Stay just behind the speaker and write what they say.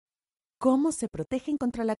¿Cómo se protegen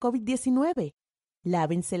contra la COVID-19?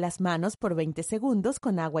 Lávense las manos por 20 segundos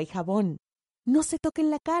con agua y jabón. No se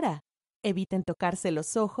toquen la cara. Eviten tocarse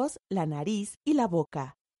los ojos, la nariz y la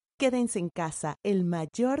boca. Quédense en casa el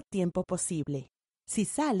mayor tiempo posible. Si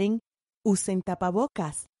salen, usen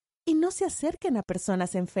tapabocas y no se acerquen a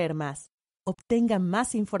personas enfermas. Obtengan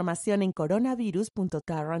más información en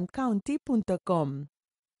coronavirus.tarrantcounty.com.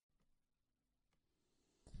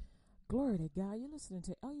 Glory to God. You're listening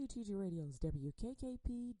to LUTG Radio's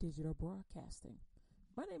WKKP Digital Broadcasting.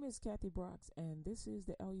 My name is Kathy Brooks, and this is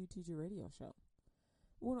the LUTG Radio Show.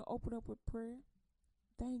 We want to open up with prayer.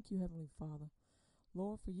 Thank you, Heavenly Father.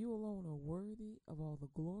 Lord, for you alone are worthy of all the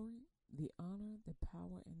glory, the honor, the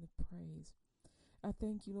power, and the praise. I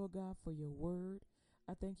thank you, Lord God, for your word.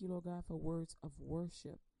 I thank you, Lord God, for words of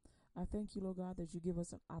worship. I thank you, Lord God, that you give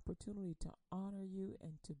us an opportunity to honor you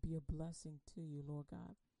and to be a blessing to you, Lord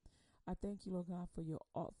God. I thank you, Lord God,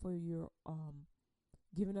 for your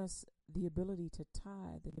giving us the ability to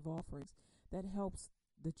tithe and give offerings. That helps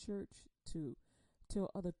the church to tell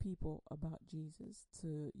other people about Jesus,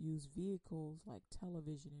 to use vehicles like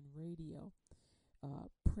television and radio,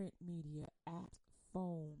 print media, apps,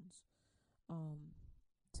 phones,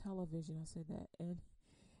 television. I said that, and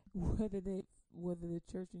whether the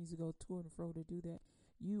church needs to go to and fro to do that,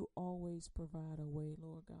 you always provide a way,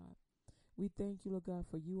 Lord God. We thank you, Lord God,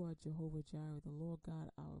 for you are Jehovah Jireh, the Lord God,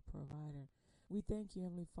 our provider. We thank you,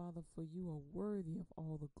 Heavenly Father, for you are worthy of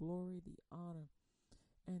all the glory, the honor,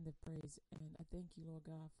 and the praise. And I thank you, Lord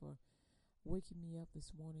God, for waking me up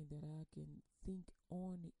this morning that I can think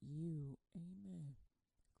on you. Amen.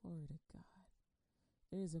 Glory to God.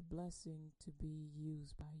 It is a blessing to be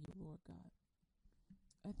used by you, Lord God.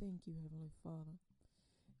 I thank you, Heavenly Father,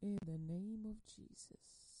 in the name of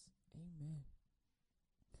Jesus. Amen.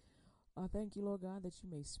 I thank you, Lord God, that you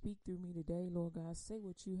may speak through me today, Lord God. Say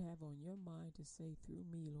what you have on your mind to say through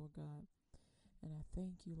me, Lord God. And I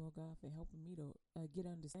thank you, Lord God, for helping me to get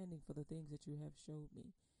understanding for the things that you have showed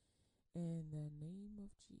me. In the name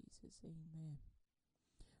of Jesus, amen.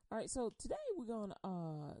 All right, so today we're going to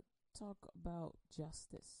talk about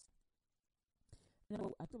justice.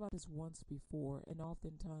 Now, I talked about this once before, and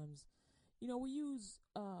oftentimes, we use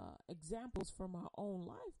examples from our own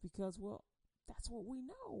life because, well, that's what we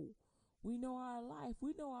know. We know our life.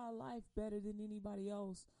 We know our life better than anybody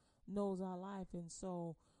else knows our life. And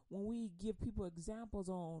so when we give people examples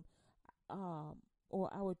on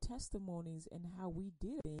or our testimonies and how we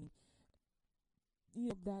did things,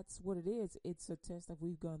 that's what it is. It's a test that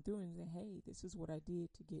we've gone through and say, hey, this is what I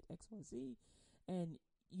did to get X, Y, Z. And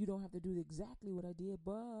you don't have to do exactly what I did,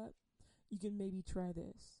 but you can maybe try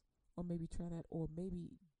this or maybe try that or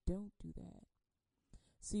maybe don't do that.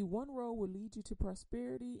 See, one road will lead you to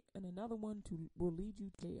prosperity and another one will lead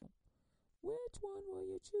you to jail. Which one will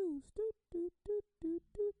you choose?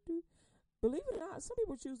 Believe it or not, some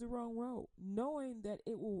people choose the wrong road, knowing that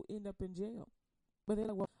it will end up in jail. But they're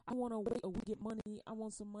like, well, I want to wait a week, get money. I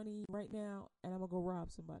want some money right now, and I'm going to go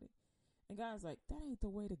rob somebody. And God's like, that ain't the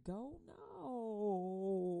way to go.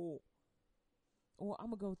 No. Or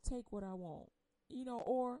I'm going to go take what I want.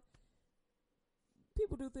 Or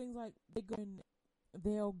people do things like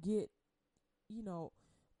they'll get,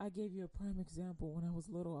 I gave you a prime example. When I was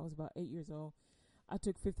little, I was about 8 years old. I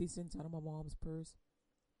took 50 cents out of my mom's purse,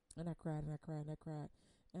 and I cried and I cried and I cried.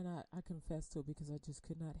 And I confessed to it because I just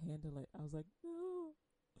could not handle it. I was like, no.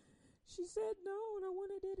 She said no, and I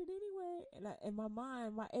went and did it anyway. And in my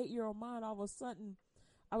mind, my 8-year-old mind, all of a sudden,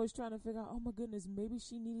 I was trying to figure out, oh my goodness, maybe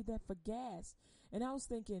she needed that for gas. And I was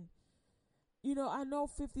thinking, I know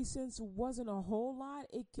 50 cents wasn't a whole lot.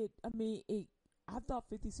 I thought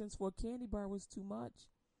 50 cents for a candy bar was too much.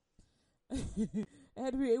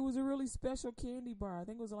 It was a really special candy bar. I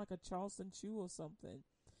think it was like a Charleston Chew or something.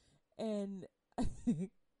 And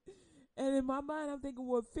and in my mind, I'm thinking,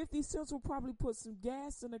 well, 50 cents will probably put some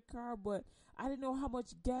gas in the car, but I didn't know how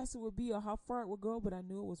much gas it would be or how far it would go, but I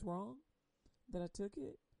knew it was wrong that I took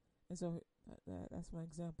it. And so that's my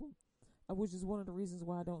example, which is one of the reasons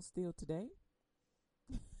why I don't steal today.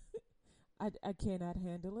 I cannot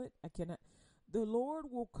handle it. I cannot. The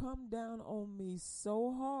Lord will come down on me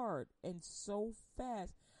so hard and so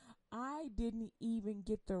fast. I didn't even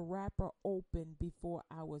get the wrapper open before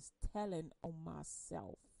I was telling on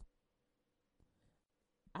myself.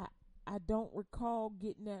 I don't recall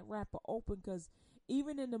getting that wrapper open because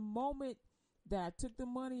even in the moment that I took the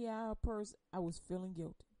money out of her purse, I was feeling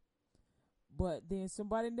guilty. But then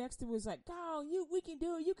somebody next to me was like, "Oh, we can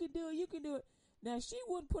do it. You can do it. You can do it." Now she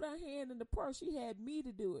wouldn't put her hand in the purse. She had me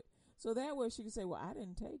to do it, so that way she could say, "Well, I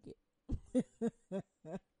didn't take it."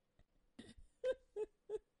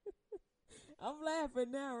 I'm laughing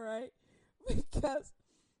now, right? because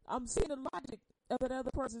I'm seeing the logic of that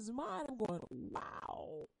other person's mind. I'm going,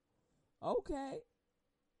 wow, okay.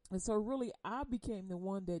 And so really I became the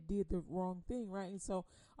one that did the wrong thing, right? And so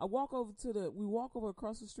we walk over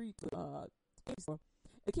across the street to candy store.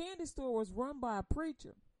 The candy store was run by a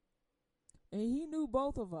preacher, and he knew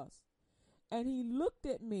both of us. And he looked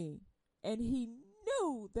at me, and he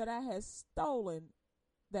knew that I had stolen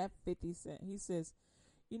that 50 cents. He says,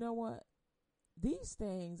 you know what? These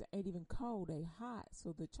things ain't even cold, they hot,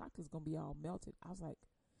 so the chocolate's gonna be all melted. I was like,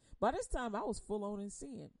 by this time I was full on in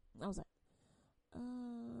sin. I was like,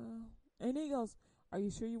 and he goes, are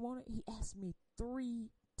you sure you want it? He asked me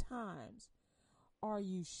 3 times, are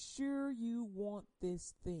you sure you want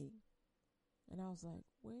this thing? And I was like,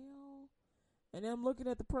 well, and then I'm looking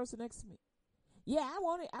at the person next to me. Yeah, I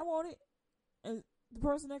want it. And the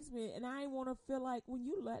person next to me, and I ain't want to feel like when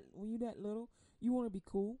you that little, you want to be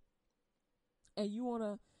cool. And you want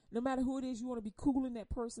to, no matter who it is, you want to be cool in that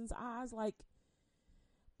person's eyes. Like,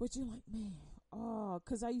 but you're like, man,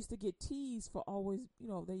 because I used to get teased for always,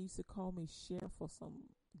 they used to call me sheriff or some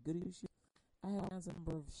goody shit. I had a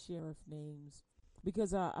number of sheriff names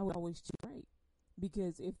because I would always choose right.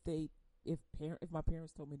 Because if my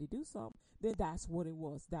parents told me to do something, then that's what it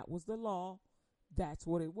was. That was the law. That's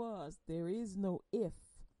what it was. There is no if.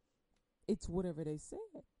 It's whatever they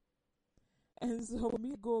said. And so for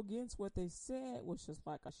me to go against what they said was just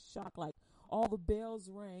like a shock. Like all the bells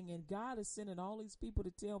rang, and God is sending all these people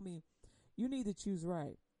to tell me, you need to choose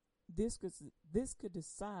right. This could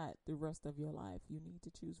decide the rest of your life. You need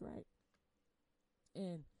to choose right.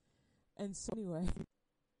 And so anyway,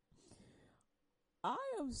 I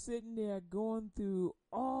am sitting there going through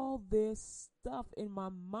all this stuff in my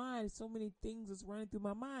mind. So many things is running through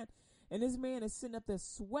my mind. And this man is sitting up there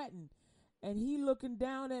sweating. And he looking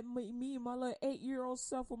down at me and my little 8-year-old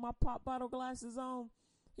self with my pop bottle glasses on.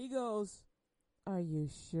 He goes, are you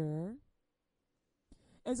sure?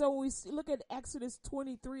 And so when we look at Exodus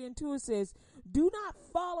 23:2, it says, do not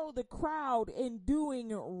follow the crowd in doing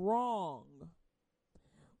wrong.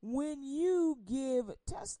 When you give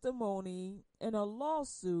testimony in a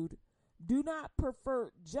lawsuit, do not prefer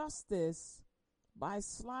justice by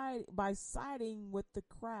siding with the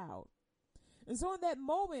crowd. And so in that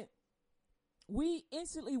moment, we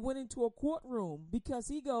instantly went into a courtroom because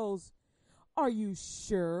he goes, are you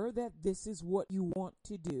sure that this is what you want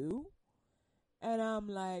to do? And I'm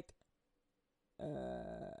like,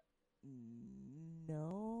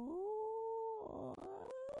 no.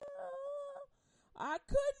 I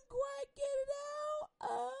couldn't quite get it out.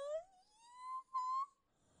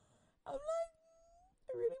 I'm like,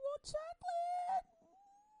 I really want chocolate.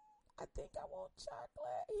 I think I want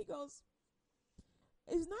chocolate. He goes,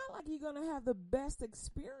 it's not like you're going to have the best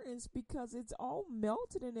experience because it's all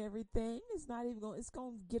melted and everything. It's not even going, it's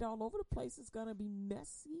going to get all over the place. It's going to be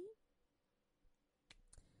messy.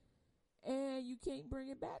 And you can't bring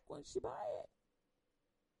it back once you buy it.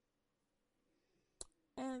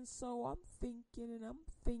 And so I'm thinking and I'm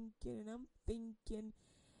thinking and I'm thinking.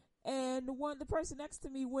 And the person next to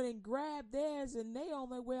me went and grabbed theirs and they on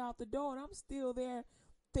their way out the door. And I'm still there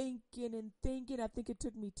thinking and thinking. I think it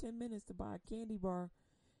took me 10 minutes to buy a candy bar.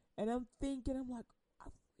 And I'm thinking, I'm like, I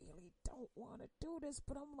really don't want to do this.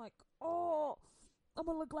 But I'm like, oh, I'm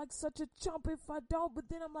going to look like such a chump if I don't. But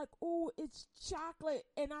then I'm like, oh, it's chocolate.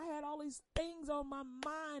 And I had all these things on my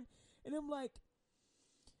mind. And I'm like,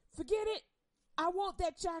 forget it. I want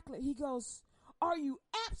that chocolate. He goes, are you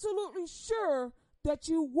absolutely sure that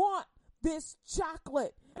you want this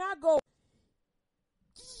chocolate? And I go,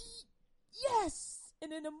 yes.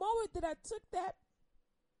 And in the moment that I took that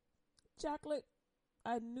chocolate,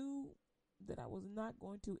 I knew that I was not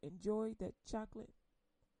going to enjoy that chocolate.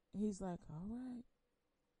 He's like, all right,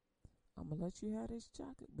 I'm going to let you have this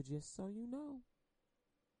chocolate, but just so you know,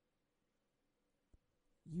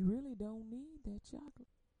 you really don't need that chocolate.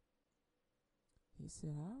 He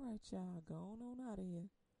said, all right, child, go on out of here.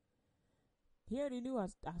 He already knew I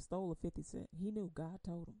stole a 50 cent. He knew. God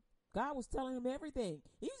told him. God was telling him everything.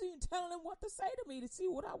 He was even telling him what to say to me to see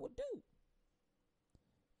what I would do.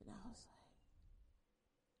 And I was like,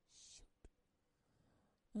 shoot.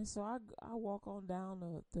 And so I walk on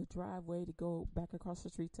down the driveway to go back across the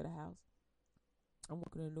street to the house. I'm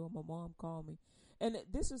walking in the door. My mom called me. And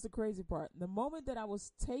this is the crazy part. The moment that I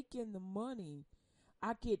was taking the money,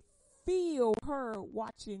 I could feel her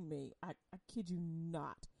watching me. I kid you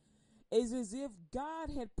not. It's as if God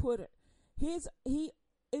had put he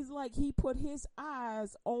put his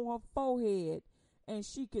eyes on her forehead and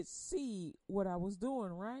she could see what I was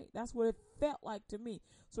doing, right? That's what it felt like to me.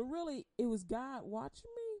 So really, it was God watching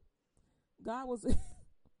me. God was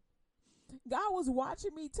God was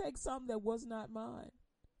watching me take something that was not mine.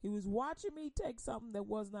 He was watching me take something that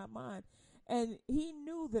was not mine. And he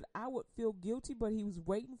knew that I would feel guilty, but he was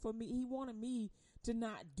waiting for me. He wanted me to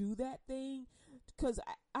not do that thing because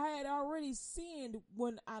I had already sinned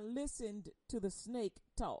when I listened to the snake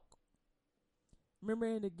talk. Remember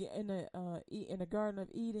in the Garden of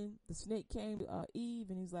Eden, the snake came to Eve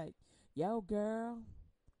and he's like, "Yo, girl,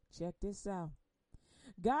 check this out.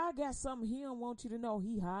 God got something he don't want you to know.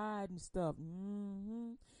 He hiding stuff.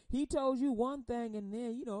 He told you one thing and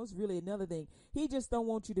then, it's really another thing. He just don't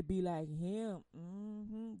want you to be like him.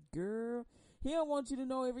 Girl. He don't want you to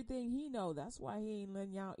know everything he know. That's why he ain't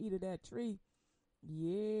letting y'all eat of that tree.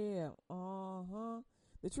 Yeah.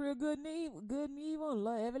 The tree of good and evil, and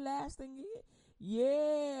love, everlasting.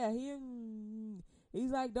 Yeah.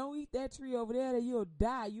 He's like, don't eat that tree over there, that you'll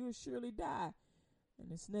die. You'll surely die.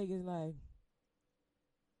 And the snake is like,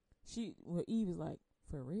 Eve is like,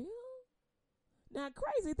 for real? Now,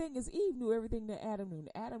 crazy thing is, Eve knew everything that Adam knew. And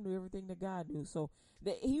Adam knew everything that God knew. So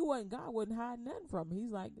that God wasn't hiding nothing from him.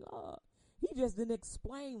 He's like, he just didn't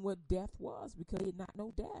explain what death was because they did not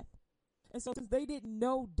know death. And so since they didn't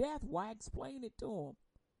know death, why explain it to them?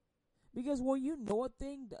 Because when you know a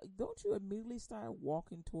thing, don't you immediately start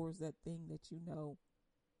walking towards that thing that you know?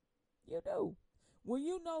 You do. When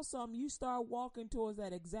you know something, you start walking towards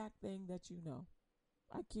that exact thing that you know.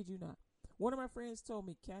 I kid you not. One of my friends told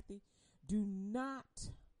me, Kathy, do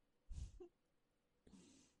not,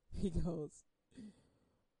 he goes,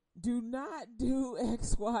 do not do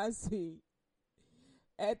XYZ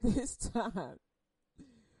at this time.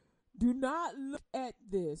 Do not look at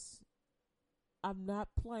this. I'm not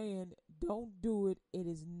playing. Don't do it. It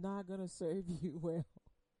is not going to serve you well.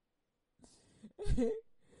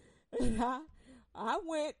 And I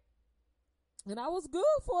went, and I was good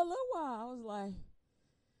for a little while. I was like,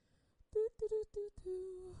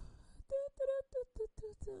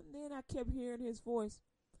 and then I kept hearing his voice.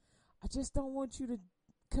 I just don't want you to,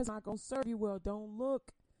 because it's not going to serve you well. Don't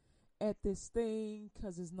look at this thing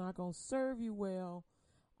because it's not going to serve you well.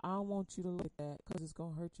 I don't want you to look at that because it's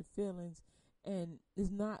going to hurt your feelings. And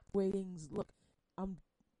it's not the way things look.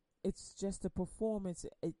 It's just a performance.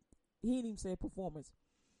 He didn't even say a performance.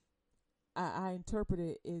 I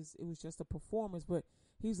interpreted it was just a performance, but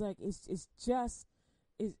he's like, it's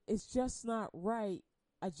just not right.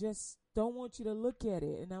 I just don't want you to look at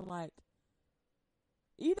it. And I'm like,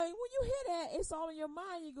 when you hear that, it's all in your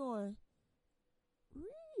mind. You're going,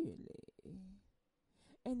 really?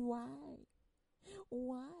 And why?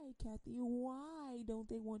 Why, Kathy? Why don't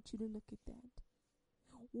they want you to look at that?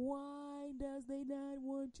 Why does they not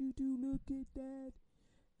want you to look at that?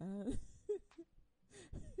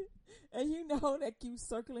 And that keeps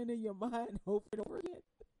circling in your mind over and over again.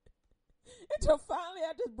 Until finally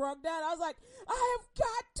I just broke down. I was like, I have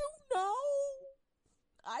got to know.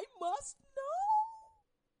 I must know.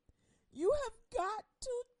 You have got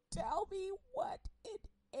to tell me what it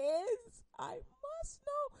is. I must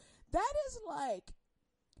know. That is like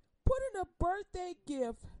putting a birthday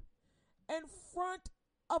gift in front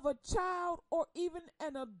of a child or even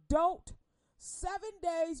an adult 7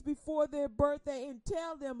 days before their birthday and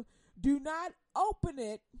tell them, do not open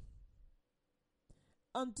it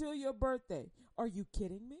until your birthday. Are you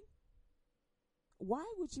kidding me? Why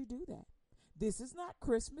would you do that? This is not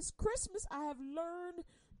Christmas. Christmas, I have learned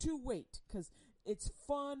to wait because it's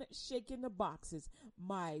fun shaking the boxes.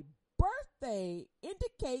 My birthday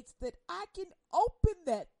indicates that I can open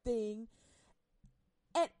that thing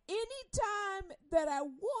at any time that I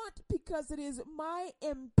want because it is my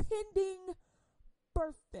impending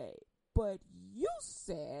birthday. But you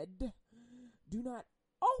said do not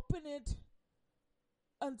open it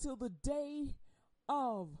until the day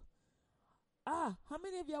of. How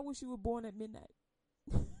many of y'all wish you were born at midnight?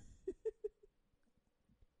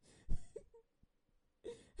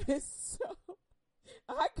 And so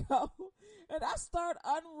I go and I start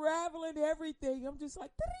unraveling everything. I'm just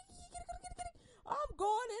like, I'm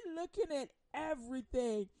going and looking at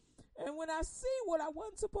everything. And when I see what I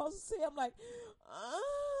wasn't supposed to see, I'm like,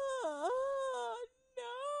 no,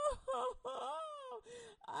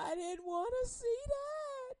 I didn't want to see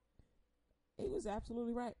that. He was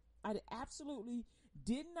absolutely right. I absolutely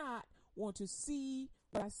did not want to see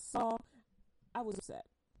what I saw. I was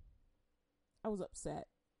upset.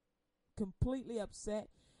 Completely upset.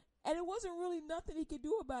 And it wasn't really nothing he could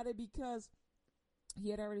do about it because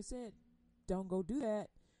he had already said, don't go do that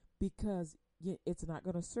because it's not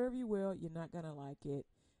going to serve you well. You're not going to like it.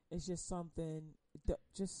 It's just something,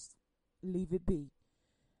 just leave it be.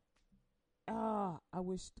 I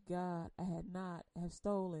wish to God I had not have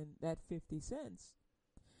stolen that 50 cents.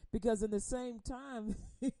 Because in the same time,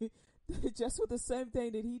 just with the same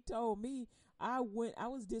thing that he told me, I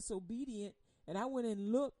was disobedient, and I went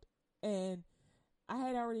and looked, and I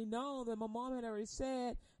had already known that my mom had already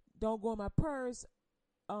said, don't go in my purse.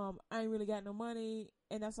 I ain't really got no money,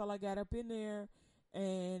 and that's all I got up in there.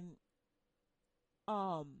 And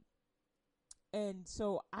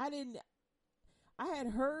so I had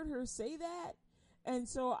heard her say that, and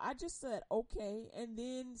so I just said, okay. And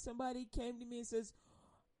then somebody came to me and says,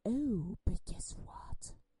 oh, but guess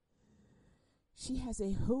what? She has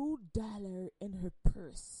a whole dollar in her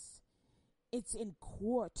purse. It's in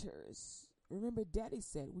quarters. Remember, Daddy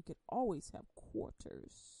said we could always have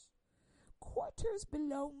quarters. Quarters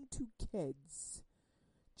belong to kids.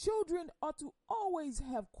 Children ought to always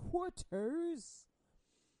have quarters.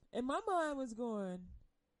 And my mind was going,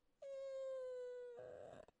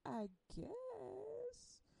 I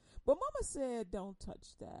guess. But Mama said, don't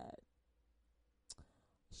touch that.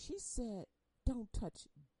 She said, don't touch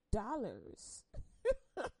dollars.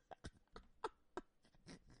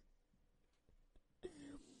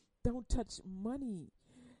 Don't touch money.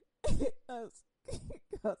 Because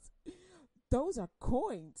those are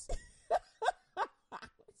coins.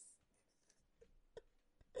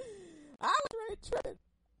 I was straight tripping.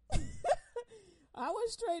 I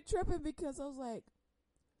was straight tripping because I was like,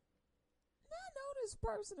 I know this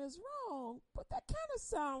person is wrong, but that kind of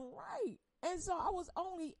sound right. And so I was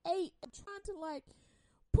only 8 and trying to like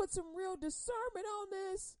put some real discernment on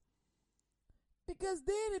this, because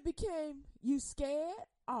then it became, you scared?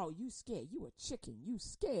 Oh, you scared. You a chicken. You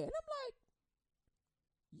scared. And I'm like,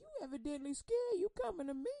 you evidently scared. You coming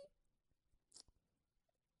to me.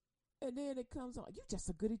 And then it comes on, you just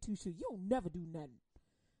a goody two shoes. You don't never do nothing.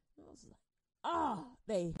 And I was like,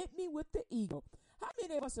 they hit me with the ego. How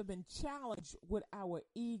many of us have been challenged with our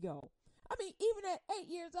ego? I mean, even at 8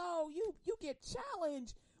 years old, you get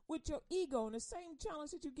challenged with your ego. And the same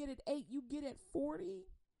challenge that you get at 8, you get at 40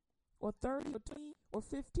 or 30 or 20 or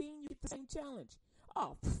 15, you get the same challenge.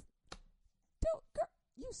 Oh, girl,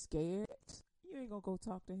 you scared. You ain't gonna go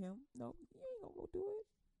talk to him. No, you ain't gonna go do it.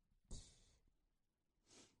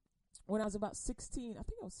 When I was about 16, I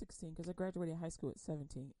think I was 16 because I graduated high school at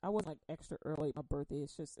 17. I wasn't like extra early. My birthday,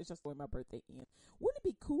 it's just the way my birthday ends. Wouldn't it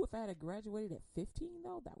be cool if I had graduated at 15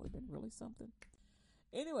 though? That would have been really something.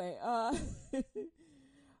 Anyway,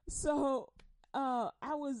 so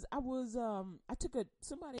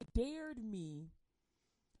somebody dared me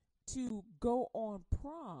to go on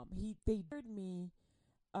prom. They dared me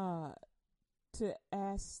to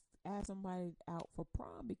ask somebody out for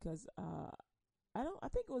prom because I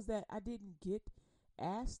think it was that I didn't get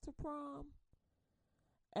asked to prom.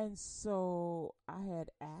 And so I had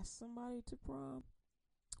asked somebody to prom.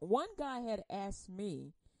 One guy had asked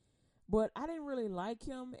me, but I didn't really like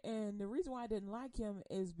him. And the reason why I didn't like him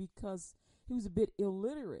is because he was a bit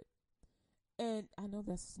illiterate. And I know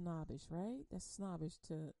that's snobbish, right? That's snobbish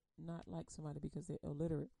to not like somebody because they're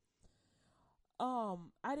illiterate.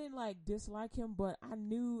 I didn't dislike him, but I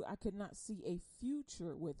knew I could not see a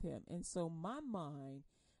future with him. And so my mind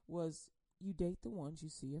was, you date the ones you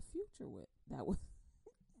see a future with. That was,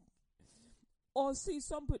 or see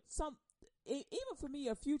even for me,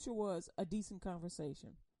 a future was a decent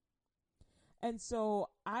conversation. And so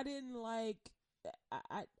I didn't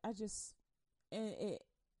it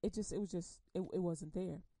wasn't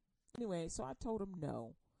there. Anyway, so I told him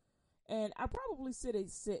no. And I probably should have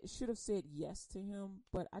said yes to him,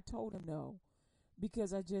 but I told him no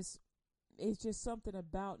because it's just something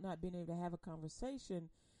about not being able to have a conversation.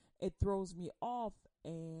 It throws me off,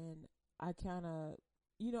 and I kind of,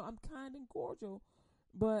 I'm kind and cordial,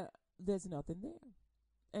 but there's nothing there.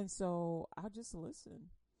 And so I just listen.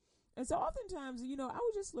 And so oftentimes, I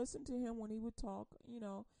would just listen to him when he would talk, and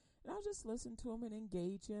I would just listen to him and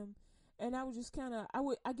engage him. And I was just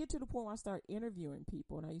I get to the point where I start interviewing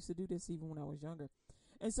people. And I used to do this even when I was younger.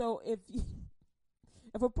 And so if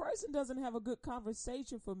a person doesn't have a good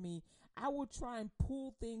conversation for me, I will try and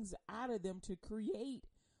pull things out of them to create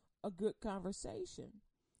a good conversation.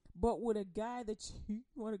 But with a guy that you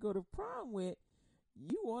want to go to prom with,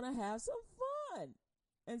 you want to have some fun.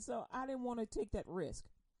 And so I didn't want to take that risk.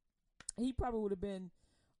 He probably would have been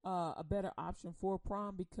a better option for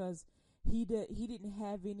prom because he didn't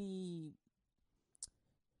have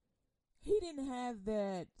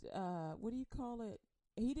that what do you call it?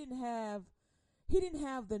 He didn't have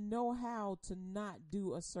the know-how to not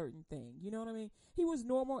do a certain thing. You know what I mean? He was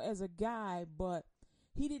normal as a guy, but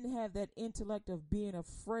he didn't have that intellect of being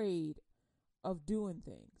afraid of doing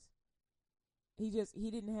things. He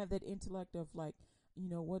didn't have that intellect of what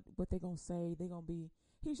they're going to say, they're going to be.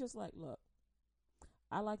 He's just like, look,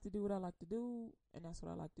 I like to do what I like to do, and that's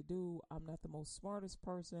what I like to do. I'm not the most smartest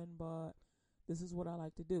person, but this is what I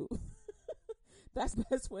like to do. That's the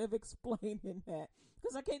best way of explaining that,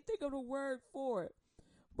 because I can't think of the word for it.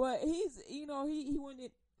 But he went in.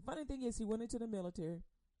 Funny thing is, he went into the military,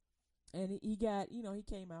 and he got, he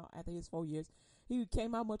came out after his 4 years. He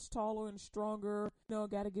came out much taller and stronger,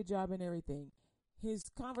 got a good job and everything. His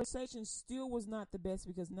conversation still was not the best,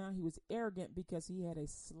 because now he was arrogant because he had a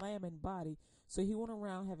slamming body. So he went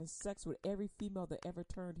around having sex with every female that ever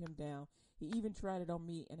turned him down. He even tried it on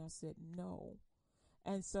me, and I said no.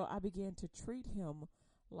 And so I began to treat him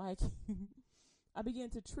like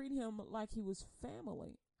he was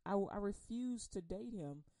family. I refused to date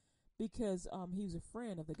him because he was a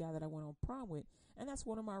friend of the guy that I went on prom with. And that's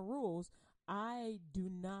one of my rules. I do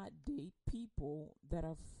not date people that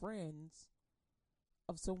are friends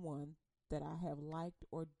of someone that I have liked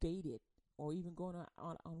or dated or even going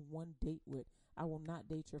on one date with. I will not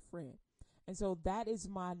date your friend. And so that is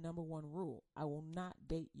my number one rule. I will not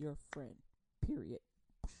date your friend, period.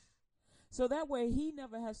 So that way he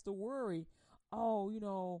never has to worry,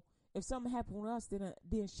 if something happened with us, then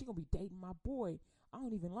she going to be dating my boy. I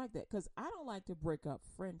don't even like that, because I don't like to break up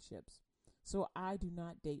friendships. So I do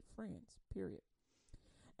not date friends, period.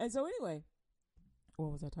 And so anyway,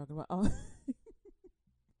 what was I talking about? Oh.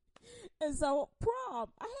 And so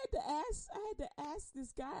prom, I had to ask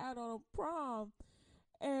this guy out on a prom,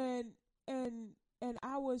 and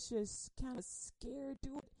I was just kind of scared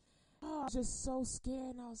to it. Oh, I was just so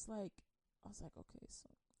scared, and I was like, okay, so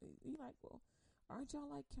he like, well, aren't y'all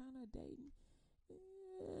like kind of dating?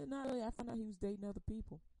 Not really. I found out he was dating other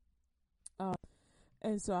people,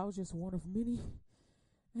 and so I was just one of many.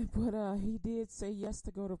 But he did say yes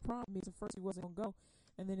to go to prom. So first he wasn't gonna go,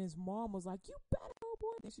 and then his mom was like, "You better go,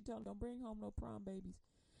 boy." And she told him, "Don't bring home no prom babies."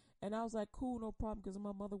 And I was like, "Cool, no problem," because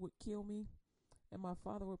my mother would kill me, and my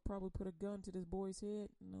father would probably put a gun to this boy's head.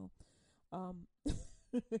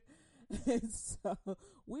 And so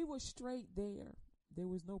we were straight there. There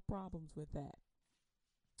was no problems with that.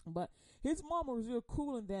 But his mama was real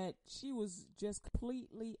cool in that she was just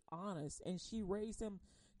completely honest, and she raised him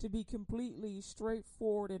to be completely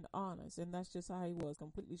straightforward and honest. And that's just how he was,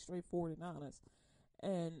 completely straightforward and honest.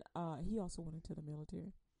 And he also went into the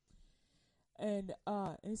military. And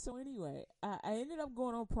so anyway, I ended up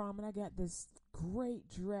going on prom, and I got this great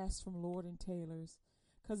dress from Lord & Taylor's.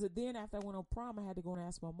 Because then after I went on prom, I had to go and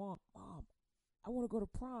ask my mom, "Mom, I want to go to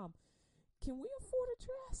prom. Can we afford a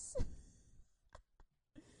dress?"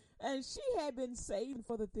 And she had been saving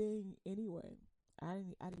for the thing anyway. I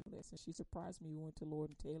didn't listen. She surprised me. We went to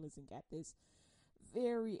Lord & Taylor's and got this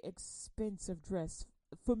very expensive dress.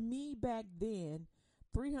 For me back then,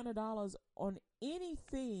 $300 on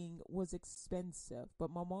anything was expensive.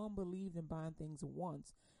 But my mom believed in buying things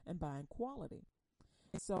once and buying quality.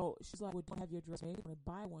 So she's like, "Well, don't have your dress made. I'm going to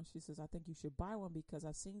buy one." She says, "I think you should buy one because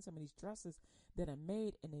I've seen some of these dresses that are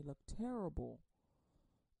made and they look terrible."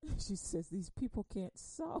 She says, "These people can't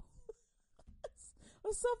sew."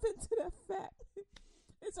 Or something to that fact.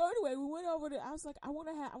 And so anyway, we went over there. I was like, I want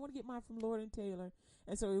to get mine from Lord & Taylor.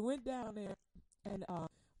 And so we went down there and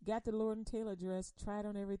got the Lord & Taylor dress, tried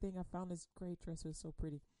on everything. I found this great dress. It was so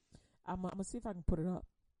pretty. I'm going to see if I can put it up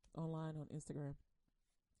online on Instagram.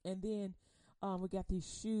 And then we got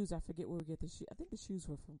these shoes. I forget where we get the shoes. I think the shoes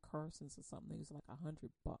were from Carson's or something. It was like $100.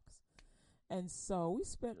 And so we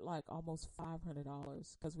spent like almost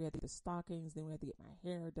 $500 because we had to get the stockings. Then we had to get my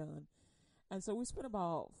hair done. And so we spent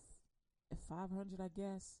about $500, I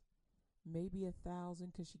guess, maybe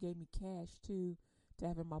 $1,000, because she gave me cash too to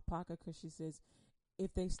have in my pocket, because she says,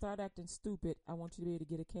 "If they start acting stupid, I want you to be able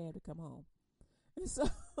to get a cab to come home." And so,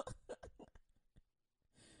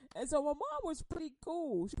 my mom was pretty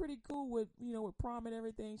cool. She's pretty cool with prom and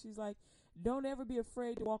everything. She's like, "Don't ever be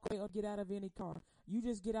afraid to walk away or get out of any car. You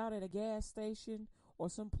just get out at a gas station or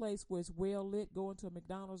some place where it's well lit. Go into a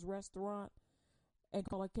McDonald's restaurant and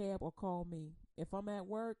call a cab or call me. If I'm at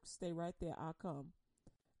work, stay right there. I'll come."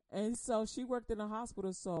 And so she worked in a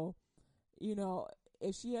hospital. So,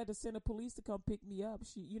 if she had to send the police to come pick me up,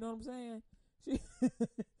 you know what I'm saying?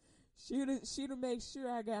 She'd make sure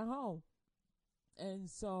I got home. And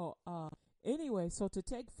so, anyway, so to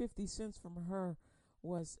take 50 cents from her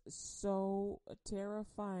was so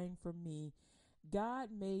terrifying for me. God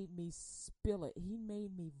made me spill it. He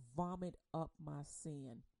made me vomit up my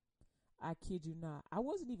sin. I kid you not. I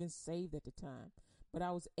wasn't even saved at the time, but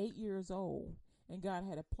I was 8 years old, and God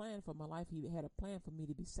had a plan for my life. He had a plan for me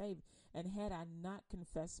to be saved. And had I not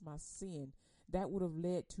confessed my sin, that would have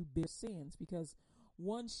led to bigger sins, because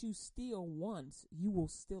once you steal once, you will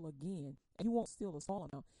steal again. And you won't steal a small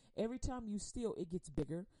amount. Every time you steal, it gets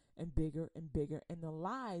bigger and bigger and bigger. And the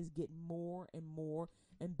lies get more and more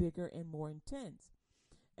and bigger and more intense.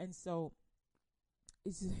 And so,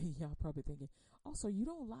 it's y'all probably thinking, oh, so you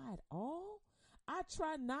don't lie at all? I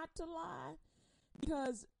try not to lie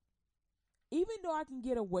because even though I can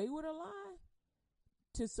get away with a lie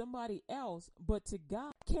to somebody else, but to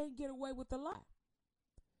God, I can't get away with a lie.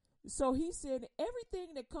 So he said,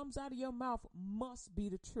 everything that comes out of your mouth must be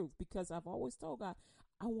the truth, because I've always told God,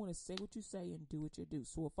 I want to say what you say and do what you do.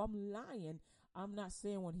 So if I'm lying, I'm not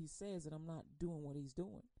saying what he says and I'm not doing what he's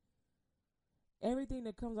doing. Everything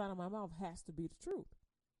that comes out of my mouth has to be the truth.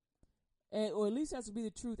 Or at least has to be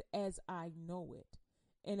the truth as I know it.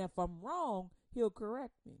 And if I'm wrong, he'll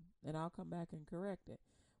correct me and I'll come back and correct it.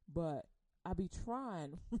 But I be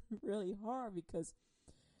trying really hard, because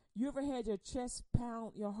you ever had your chest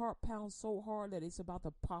pound, your heart pound so hard that it's about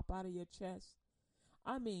to pop out of your chest?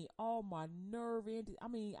 I mean, all my nerve ended. I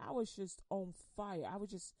mean, I was just on fire.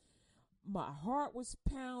 My heart was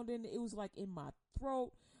pounding. It was like in my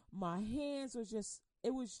throat. My hands was just,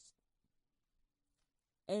 it was.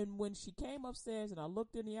 And when she came upstairs and I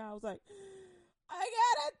looked in the eye, I was like, I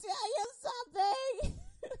gotta tell you something.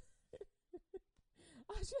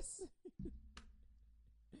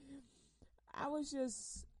 I was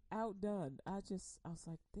just outdone. I was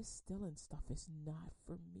like, this stealing stuff is not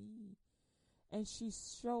for me. And she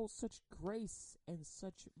showed such grace and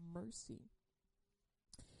such mercy.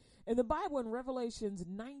 In the Bible, in Revelations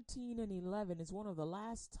 19 and 11, is one of the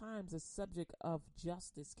last times the subject of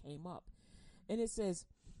justice came up. And it says,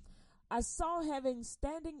 I saw heaven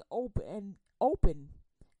standing open,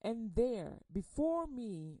 and there before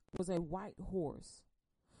me was a white horse,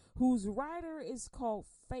 whose rider is called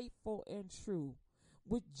Faithful and True.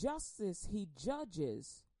 With justice he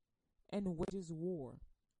judges and wages war.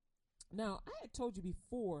 Now, I had told you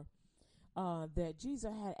before that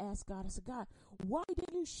Jesus had asked God, I said, God, why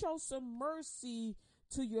didn't you show some mercy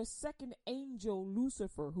to your second angel,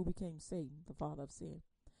 Lucifer, who became Satan, the father of sin?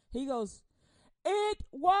 He goes, it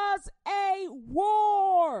was a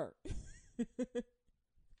war.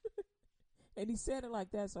 And he said it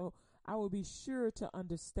like that so I would be sure to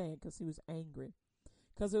understand, because he was angry.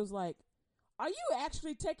 Because it was like, are you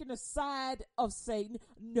actually taking the side of Satan?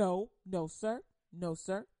 No, sir. No,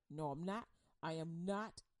 sir. No, I'm not. I am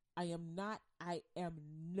not. I am not. I am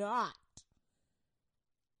not.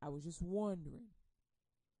 I was just wondering,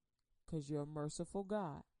 because you're a merciful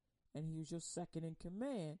God and he was your second in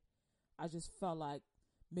command. I just felt like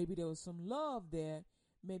maybe there was some love there.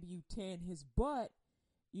 Maybe you tan his butt,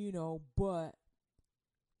 but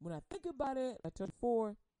when I think about it, I told you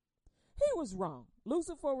before, he was wrong.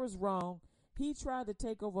 Lucifer was wrong. He tried to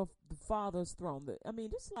take over the Father's throne.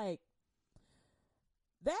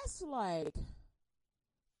 That's like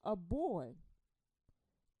a boy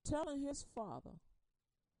telling his father,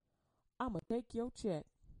 I'm going to take your check.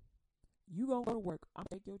 You going to go to work. I'm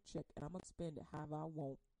going to take your check and I'm going to spend it however I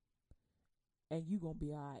want. And you going to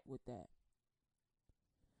be all right with that.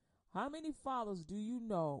 How many fathers do you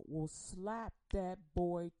know will slap that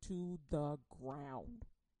boy to the ground?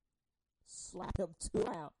 Slap him to the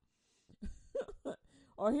ground.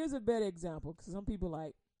 Or here's a better example, because some people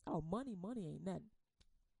like, oh, money ain't nothing.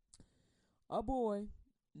 A boy,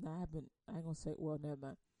 I ain't gonna say, well, never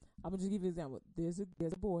mind. I'm gonna just give you an example. There's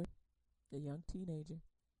a boy, a young teenager.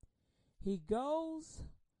 He goes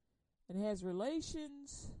and has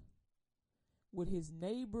relations with his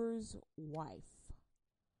neighbor's wife.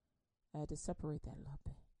 I had to separate that a little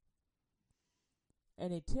bit.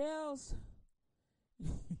 And it tells,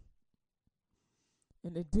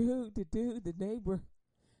 and the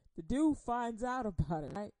dude finds out about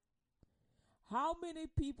it, right? How many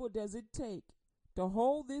people does it take to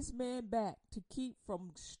hold this man back to keep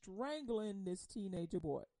from strangling this teenager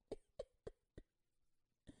boy?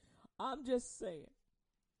 I'm just saying.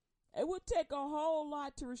 It would take a whole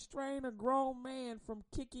lot to restrain a grown man from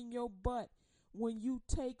kicking your butt when you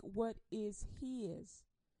take what is his.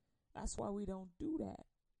 That's why we don't do that.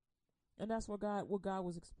 And that's what God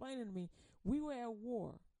was explaining to me. We were at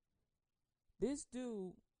war. This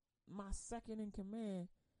dude, my second in command,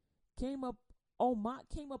 came up on my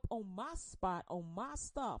spot, on my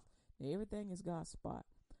stuff. Now, everything is God's spot.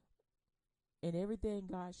 And everything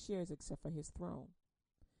God shares except for his throne.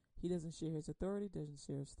 He doesn't share his authority, doesn't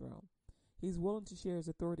share his throne. He's willing to share his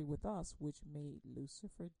authority with us, which made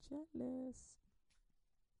Lucifer jealous.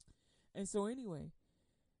 And so anyway,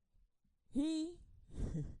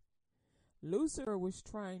 Lucifer was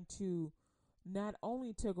trying to not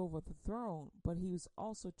only take over the throne, but he was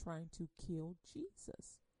also trying to kill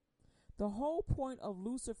Jesus. The whole point of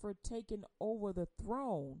Lucifer taking over the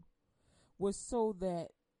throne was so that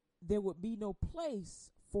there would be no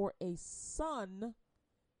place for a son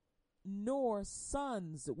nor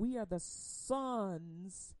sons. We are the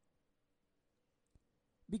sons.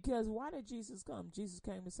 Because why did Jesus come? Jesus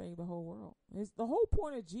came to save the whole world. The whole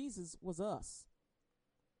point of Jesus was us.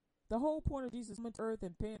 The whole point of Jesus coming to earth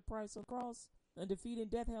and paying the price on the cross and defeating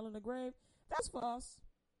death, hell, and the grave, that's for us.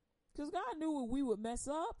 Because God knew we would mess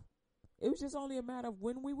up. It was just only a matter of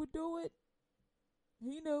when we would do it.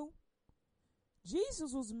 He knew.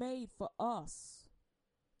 Jesus was made for us.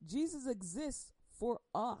 Jesus exists for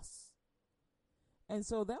us. And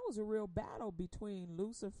so that was a real battle between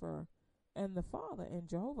Lucifer and the Father and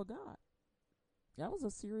Jehovah God. That was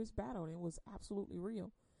a serious battle, and it was absolutely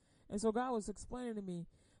real. And so God was explaining to me,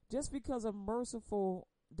 just because I'm merciful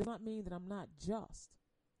does not mean that I'm not just.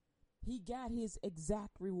 He got his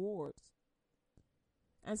exact rewards.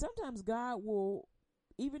 And sometimes God will,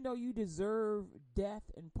 even though you deserve death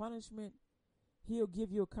and punishment, he'll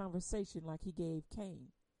give you a conversation like he gave Cain.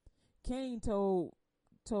 Cain told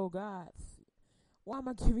God, why am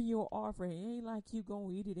I giving you an offering? It ain't like you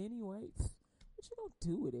gonna eat it anyway. What you gonna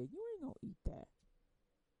do with it? You ain't gonna eat that.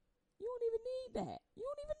 You don't even need that. You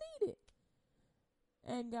don't even need it.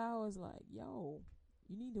 And God was like, yo,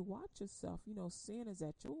 you need to watch yourself. You know, sin is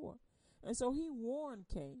at your door. And so he warned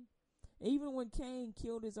Cain. Even when Cain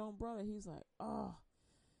killed his own brother, he's like, oh,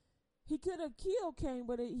 he could have killed Cain,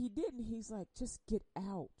 but he didn't. He's like, just get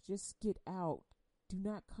out. Just get out. Do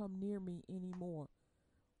not come near me anymore.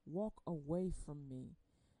 Walk away from me.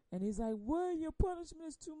 And he's like, well, your punishment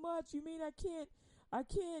is too much. You mean I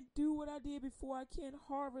can't do what I did before? I can't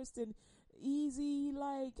harvest and easy,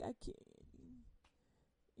 like I can't.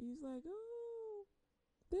 He's like, oh,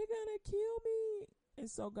 they're gonna kill me. And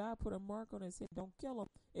so God put a mark on his head. Don't kill him.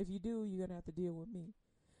 If you do, you're gonna have to deal with me.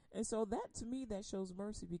 And so that, to me, that shows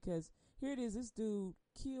mercy, because here it is, this dude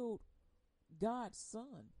killed God's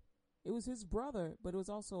son. It was his brother, but it was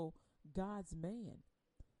also God's man.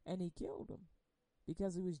 And he killed him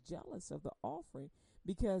because he was jealous of the offering,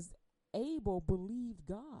 because Abel believed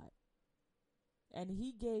God. And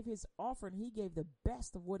he gave his offering. He gave the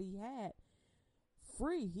best of what he had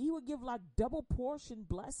free. He would give like double portion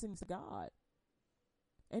blessings to God.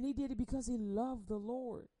 And he did it because he loved the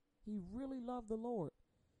Lord. He really loved the Lord.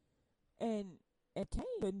 And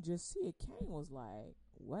Cain couldn't just see it. Cain was like,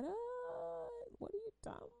 what up? What are you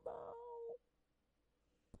talking about?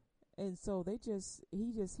 And so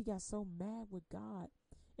he got so mad with God.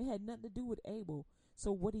 It had nothing to do with Abel.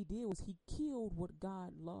 So what he did was he killed what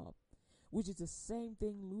God loved, which is the same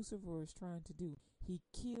thing Lucifer is trying to do. He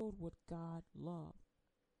killed what God loved.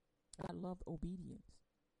 God loved obedience.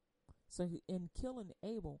 So in killing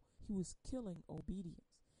Abel, he was killing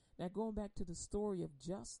obedience. Now going back to the story of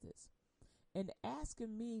justice and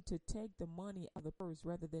asking me to take the money out of the purse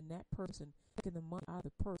rather than that person taking the money out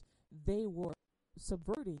of the purse, they were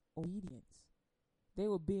subverting obedience. They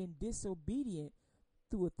were being disobedient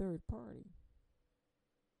through a third party,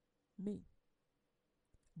 me.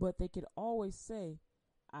 But they could always say,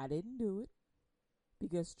 I didn't do it,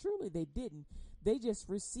 because truly they didn't. They just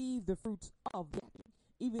received the fruits of that.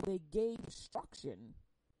 Even they gave instruction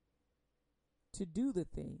to do the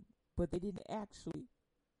thing, but they didn't actually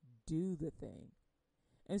do the thing.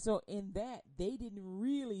 And so in that, they didn't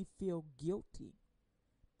really feel guilty.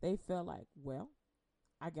 They felt like, well,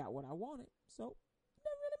 I got what I wanted, so it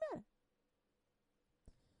doesn't really matter.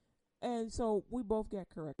 And so we both got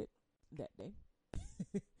corrected that day.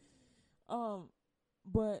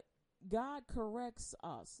 But God corrects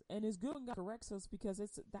us, and it's good when God corrects us, because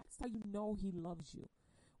that's how you know he loves you.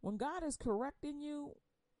 When God is correcting you,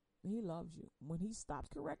 he loves you. When he stops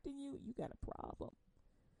correcting you, you got a problem.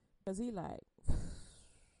 Because he like,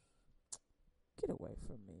 get away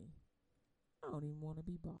from me. I don't even want to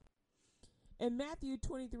be bothered. In Matthew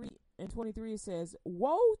 23:23 it says,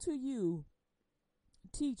 woe to you,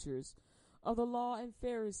 teachers of the law and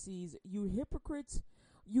Pharisees, you hypocrites!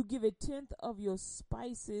 You give a tenth of your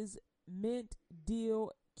spices, mint,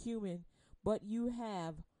 dill, cumin, but you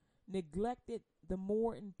have neglected the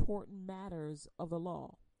more important matters of the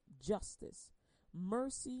law, justice,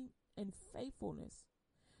 mercy, and faithfulness.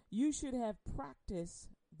 You should have practiced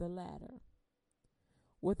the latter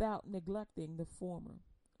without neglecting the former.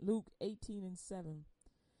 Luke 18:7.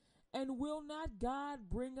 And will not God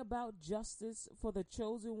bring about justice for the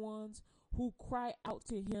chosen ones who cry out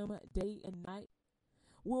to him day and night?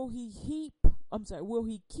 Will he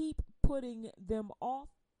keep putting them off?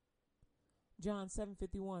 John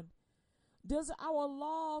 7:51. Does our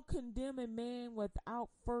law condemn a man without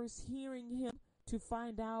first hearing him to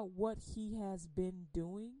find out what he has been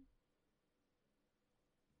doing?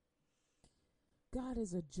 God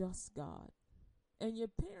is a just God. And your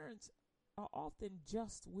parents are often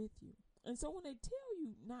just with you. And so when they tell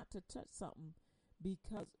you not to touch something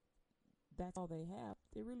because that's all they have,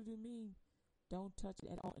 they really do mean don't touch it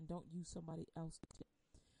at all and don't use somebody else to touch it.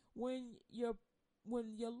 When your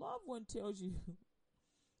loved one tells you,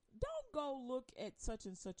 don't go look at such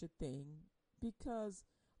and such a thing because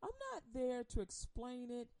I'm not there to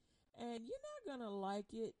explain it and you're not going to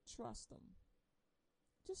like it, trust them.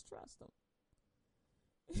 Just trust them.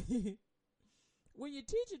 When your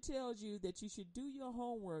teacher tells you that you should do your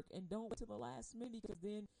homework and don't wait till the last minute because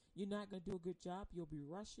then you're not going to do a good job, you'll be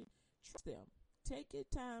rushing, trust them. Take your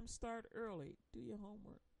time, start early, do your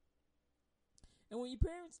homework. And when your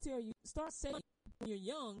parents tell you, start saying when you're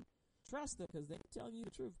young, trust them because they're telling you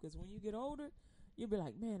the truth. Because when you get older, you'll be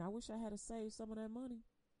like, man, I wish I had to save some of that money.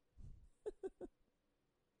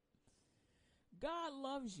 God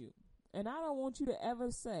loves you. And I don't want you to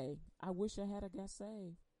ever say, I wish I had got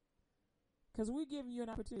saved. Because we're giving you an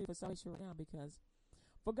opportunity for salvation right now. Because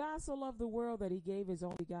for God so loved the world that he gave his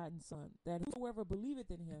only begotten Son, that whoever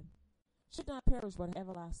believeth in him should not perish but have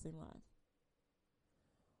everlasting life.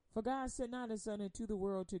 For God sent not his Son into the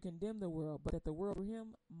world to condemn the world, but that the world through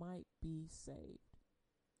him might be saved.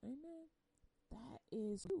 Amen. That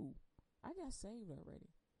is who. I got saved already.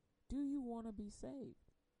 Do you want to be saved?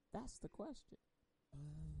 That's the question.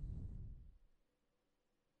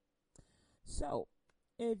 So,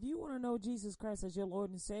 if you want to know Jesus Christ as your Lord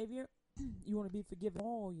and Savior, you want to be forgiven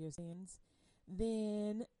all your sins,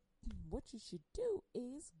 then what you should do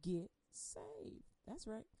is get saved. That's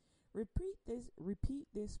right. Repeat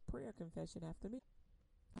this prayer confession after me.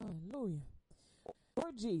 Hallelujah.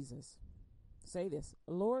 Lord Jesus, say this.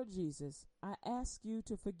 Lord Jesus, I ask you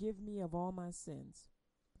to forgive me of all my sins.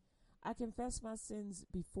 I confess my sins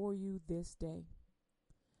before you this day.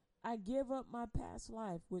 I give up my past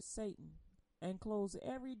life with Satan and close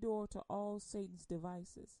every door to all Satan's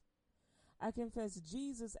devices. I confess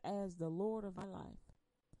Jesus as the Lord of my life.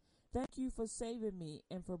 Thank you for saving me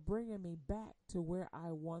and for bringing me back to where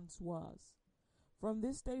I once was. From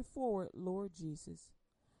this day forward, Lord Jesus,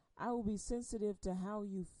 I will be sensitive to how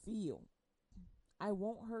you feel. I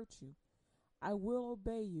won't hurt you. I will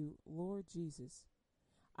obey you, Lord Jesus.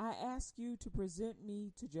 I ask you to present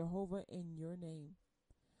me to Jehovah in your name.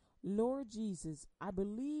 Lord Jesus, I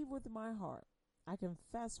believe with my heart, I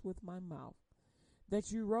confess with my mouth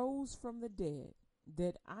that you rose from the dead,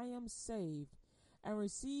 that I am saved, and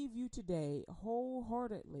receive you today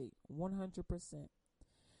wholeheartedly, 100%.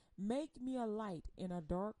 Make me a light in a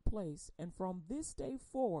dark place, and from this day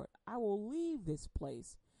forward, I will leave this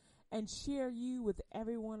place and share you with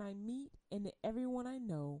everyone I meet and everyone I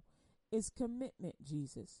know is commitment,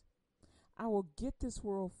 Jesus. I will get this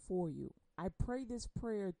world for you. I pray this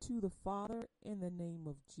prayer to the Father in the name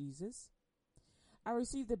of Jesus. I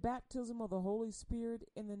receive the baptism of the Holy Spirit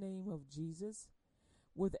in the name of Jesus,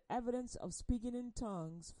 with evidence of speaking in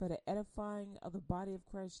tongues for the edifying of the body of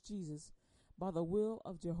Christ Jesus by the will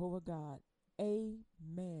of Jehovah God.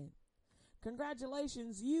 Amen.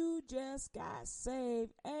 Congratulations, you just got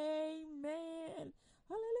saved. Amen.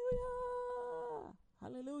 Hallelujah.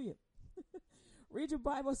 Hallelujah. Read your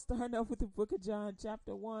Bible, starting off with the book of John,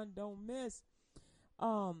 chapter 1. Don't miss.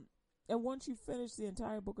 And once you finish the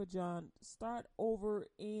entire book of John, start over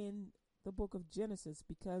in the book of Genesis,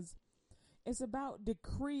 because it's about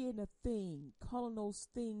decreeing a thing, calling those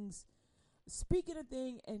things, speaking a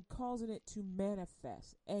thing and causing it to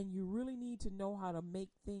manifest. And you really need to know how to make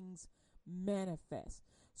things manifest.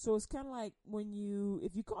 So it's kind of like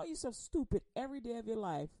if you call yourself stupid every day of your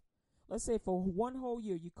life, let's say for one whole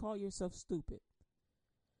year, you call yourself stupid.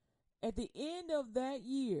 At the end of that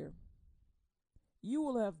year, you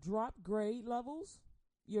will have dropped grade levels.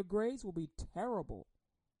 Your grades will be terrible.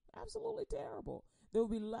 Absolutely terrible. There will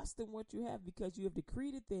be less than what you have because you have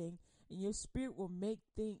decreed a thing, and your spirit will make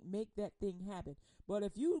that thing happen. But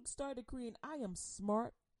if you start decreeing, I am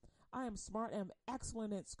smart, I'm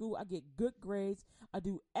excellent at school, I get good grades, I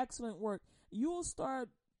do excellent work, you'll start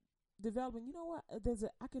developing, you know what,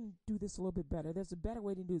 I can do this a little bit better. There's a better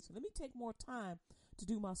way to do this. Let me take more time to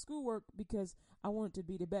do my schoolwork because I want it to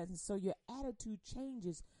be the best. And so your attitude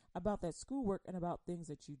changes about that schoolwork and about things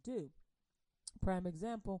that you do. Prime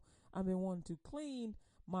example, I've been wanting to clean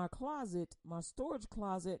my closet, my storage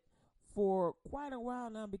closet, for quite a while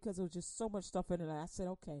now because there was just so much stuff in it. I said,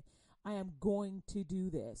 okay, I am going to do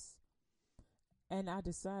this. And I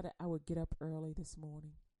decided I would get up early this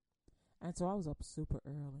morning. And so I was up super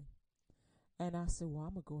early. And I said, well,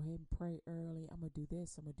 I'm going to go ahead and pray early. I'm going to do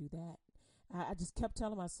this. I'm going to do that. I just kept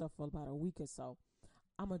telling myself for about a week or so,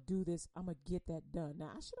 I'm going to do this. I'm going to get that done. Now,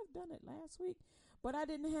 I should have done it last week, But I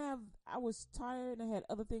was tired and I had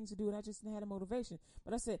other things to do and I just didn't have the motivation.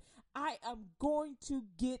 But I said, I am going to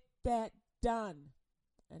get that done.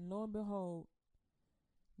 And lo and behold,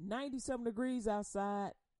 90-something degrees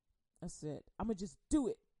outside. I said, I'm going to just do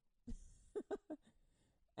it.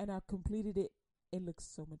 And I completed it. It looks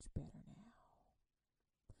so much better now.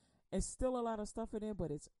 It's still a lot of stuff in there,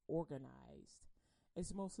 but it's organized.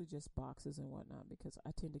 It's mostly just boxes and whatnot because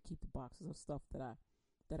I tend to keep the boxes of stuff that I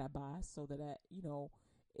buy so that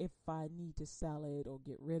if I need to sell it or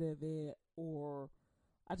get rid of it, or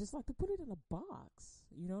I just like to put it in a box.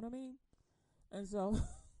 You know what I mean? And so,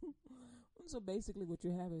 so basically what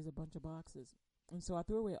you have is a bunch of boxes. And so I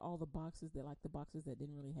threw away all the boxes that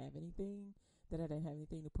didn't really have anything, that I didn't have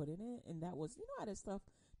anything to put in it. And that was, how that stuff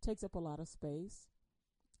takes up a lot of space.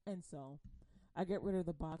 And so I get rid of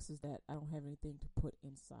the boxes that I don't have anything to put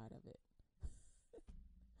inside of it.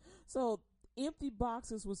 So empty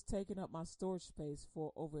boxes was taking up my storage space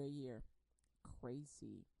for over a year.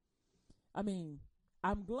 Crazy. I mean,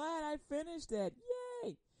 I'm glad I finished that.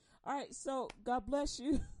 Yay! All right, so God bless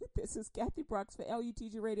you. This is Kathy Brooks for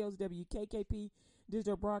LUTG Radio's WKKP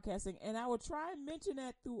Digital Broadcasting, and I will try and mention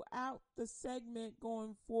that throughout the segment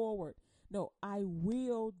going forward. No, I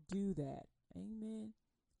will do that. Amen.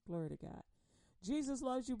 Glory to God. Jesus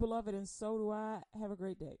loves you, beloved, and so do I. Have a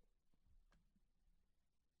great day.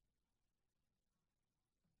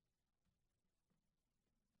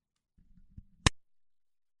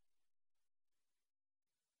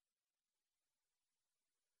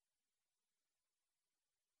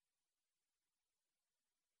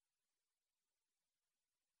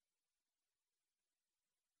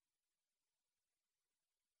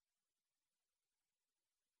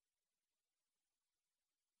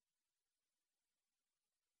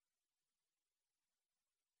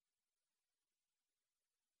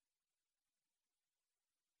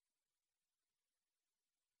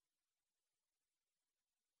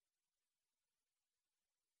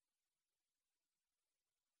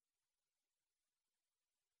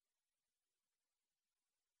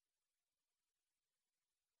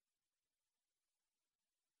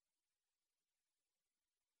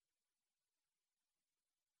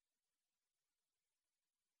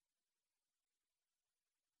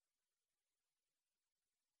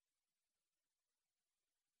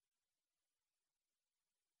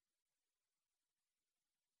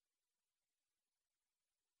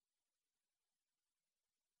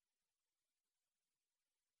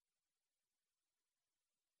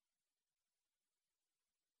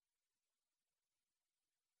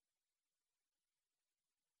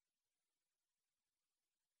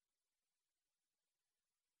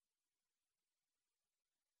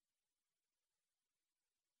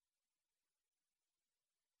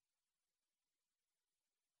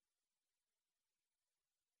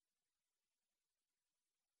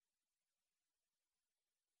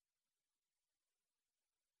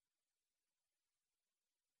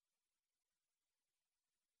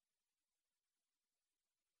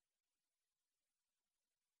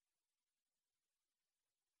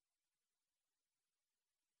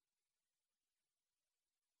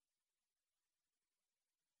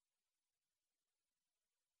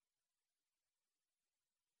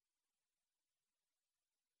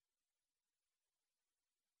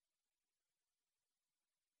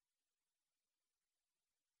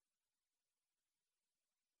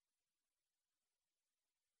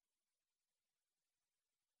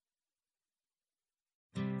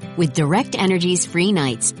 With Direct Energy's free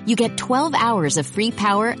nights, you get 12 hours of free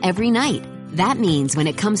power every night. That means when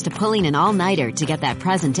it comes to pulling an all-nighter to get that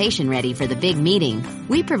presentation ready for the big meeting,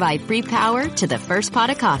 we provide free power to the first pot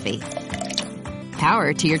of coffee,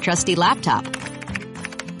 power to your trusty laptop,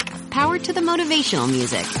 power to the motivational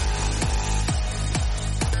music,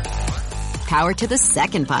 power to the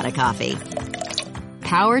second pot of coffee,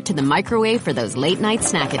 power to the microwave for those late-night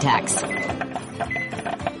snack attacks,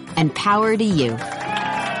 and power to you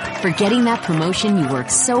for getting that promotion you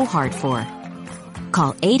worked so hard for.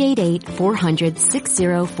 Call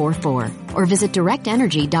 888-400-6044 or visit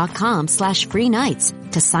directenergy.com/free nights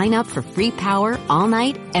to sign up for free power all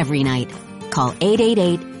night, every night. Call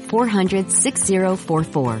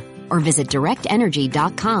 888-400-6044 or visit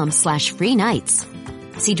directenergy.com/free nights.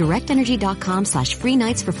 See directenergy.com/free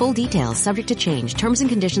nights for full details, subject to change. Terms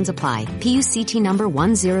and conditions apply. PUCT number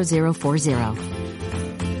 10040.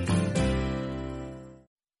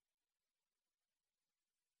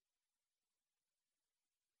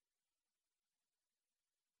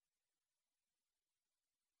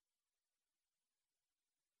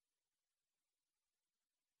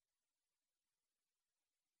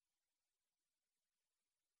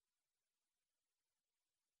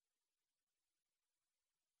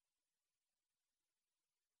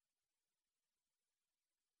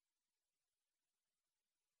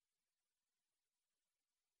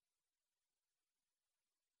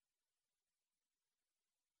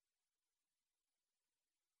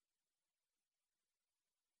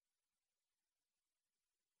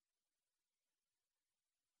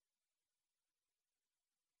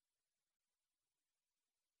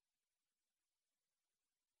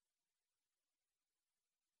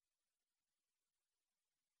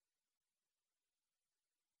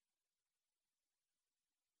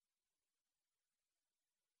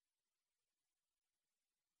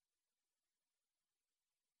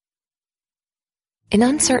 In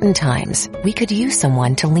uncertain times, we could use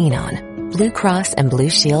someone to lean on. Blue Cross and Blue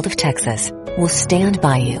Shield of Texas will stand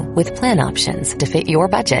by you with plan options to fit your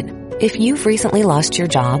budget. If you've recently lost your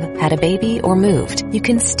job, had a baby, or moved, you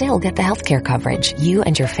can still get the healthcare coverage you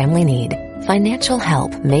and your family need. Financial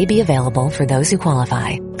help may be available for those who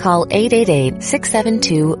qualify. Call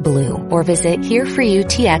 888-672-BLUE or visit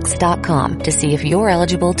hereforyoutx.com to see if you're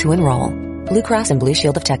eligible to enroll. Blue Cross and Blue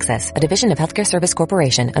Shield of Texas, a division of Healthcare Service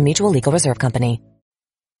Corporation, a mutual legal reserve company.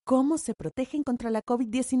 ¿Cómo se protegen contra la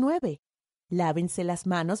COVID-19? Lávense las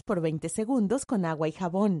manos por 20 segundos con agua y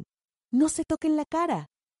jabón. No se toquen la cara.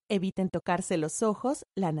 Eviten tocarse los ojos,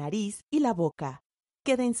 la nariz y la boca.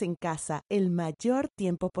 Quédense en casa el mayor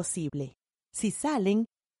tiempo posible. Si salen,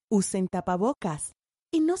 usen tapabocas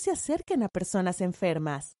y no se acerquen a personas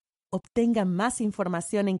enfermas. Obtengan más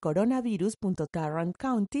información en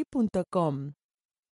coronavirus.tarrantcounty.com.